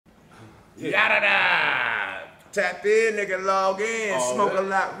Yada-da! Tap in, nigga, log in. Smoke a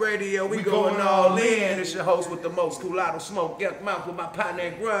lot radio, we going all in. It's your host with the most cool out of smoke, Yukmouth with my partner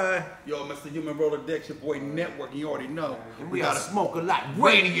in grind. Yo, Mr. Human Rolodex, your boy Network, you already know. And we got Smoke a Lot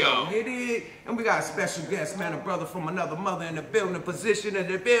Radio. It is. And we got a special guest, man, a brother from another mother in the building, position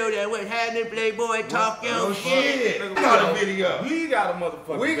in the building. What's happening, Playboy? Talk your shit. We got a video. We got a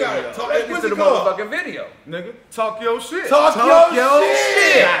motherfucking We got it. video. Let's get to the motherfucking video. Nigga, talk your shit. Talk your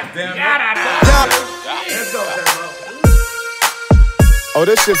shit. God damn it. Let's go, Turbo. Oh,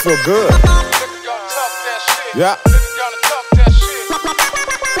 this shit feel good. Yeah.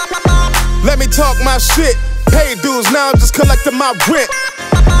 Let me talk my shit. Pay dues, now I'm just collecting my rent.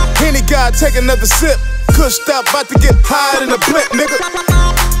 Any guy take another sip. Cushed up, about to get higher than a blimp, nigga.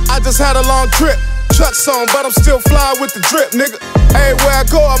 I just had a long trip. Trucks on, but I'm still fly with the drip, nigga. Everywhere I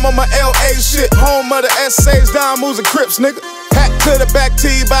go, I'm on my LA shit. Home of the essays, down moves and crips, nigga. Hat to the back,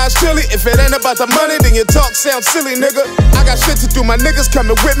 T-Boz chili. If it ain't about the money, then your talk sounds silly, nigga. I got shit to do, my niggas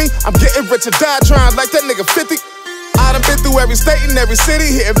coming with me. I'm getting rich or die trying like that nigga 50. I done been through every state and every city,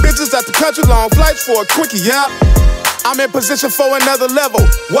 hitting bitches out the country, long flights for a quickie, yeah. I'm in position for another level.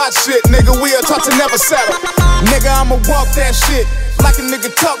 Watch shit, nigga, we are taught to never settle. Nigga, I'ma walk that shit like a nigga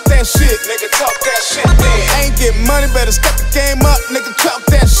talk that shit. Nigga, talk that shit, then. Ain't getting money, better step the game up, nigga, talk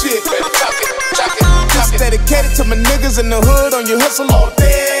that shit. Better talk it, talk it, talk it. Dedicated to my niggas in the hood on your hustle all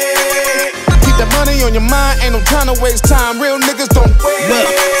day. Keep that money on your mind, ain't no time to waste time. Real niggas don't wait. Look,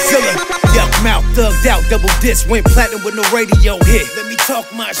 Zilla, Yukmouth, thugged out, double disc, went platinum with no radio hit. Let me talk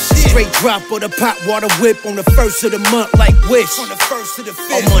my shit. Straight drop for the pot water whip on the first of the month like Wish. On the first of the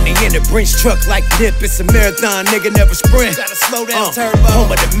fifth. All money in the Brinch truck like Nip. It's a marathon, nigga, never sprint. Gotta slow down, turbo.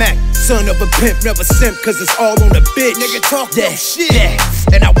 Home of the Mac, son of a pimp, never simp, cause it's all on the bitch. Nigga, talk that shit. Yeah,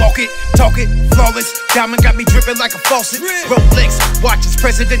 and I walk it, talk it, flawless. Diamond got me dripping like a faucet. Rolex, watches,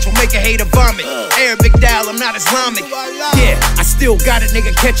 presidential, make a hater vomit. Arabic dial, I'm not Islamic. Yeah, I still got it,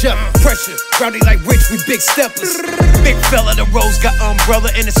 nigga, catch up. Pressure, rowdy like Rich, we big steppers. Big fella, the rose got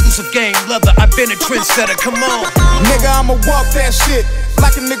umbrella and exclusive game leather. I've been a trendsetter, come on. Nigga, I'ma walk that shit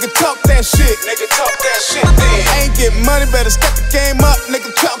like a nigga talk that shit. Nigga, talk that shit, then. Ain't getting money, better step the game up,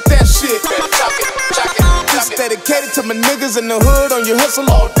 nigga, talk that shit. Better talk it, talk it, talk it. Just dedicated to my niggas in the hood on your hustle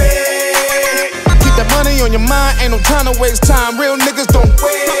all day. Keep that money on your mind, ain't no time to waste time. Real niggas don't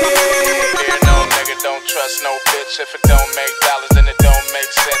wait. Yeah, no nigga don't trust no bitch. If it don't make dollars, then it don't make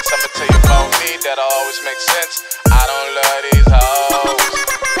sense. I'ma tell you about me, that'll always make sense. I don't love these hoes.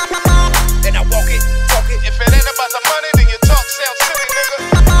 And I walk it, talk it. If it ain't about the money, then your talk sounds silly, nigga.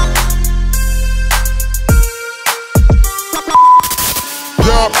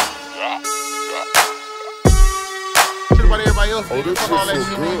 Everybody else, fuck all that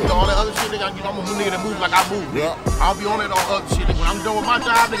shit, nigga. All that other shit, nigga. I'm a nigga that moves like I move. Yeah. I'll be on that all other shit, nigga. When I'm done with my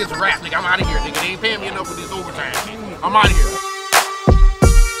job, nigga, it's a rap, nigga. I'm out of here, nigga. They ain't paying me enough for this overtime, nigga. I'm out of here.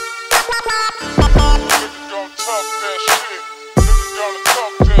 Nigga don't talk that shit. Nigga don't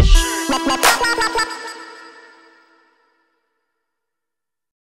talk that shit.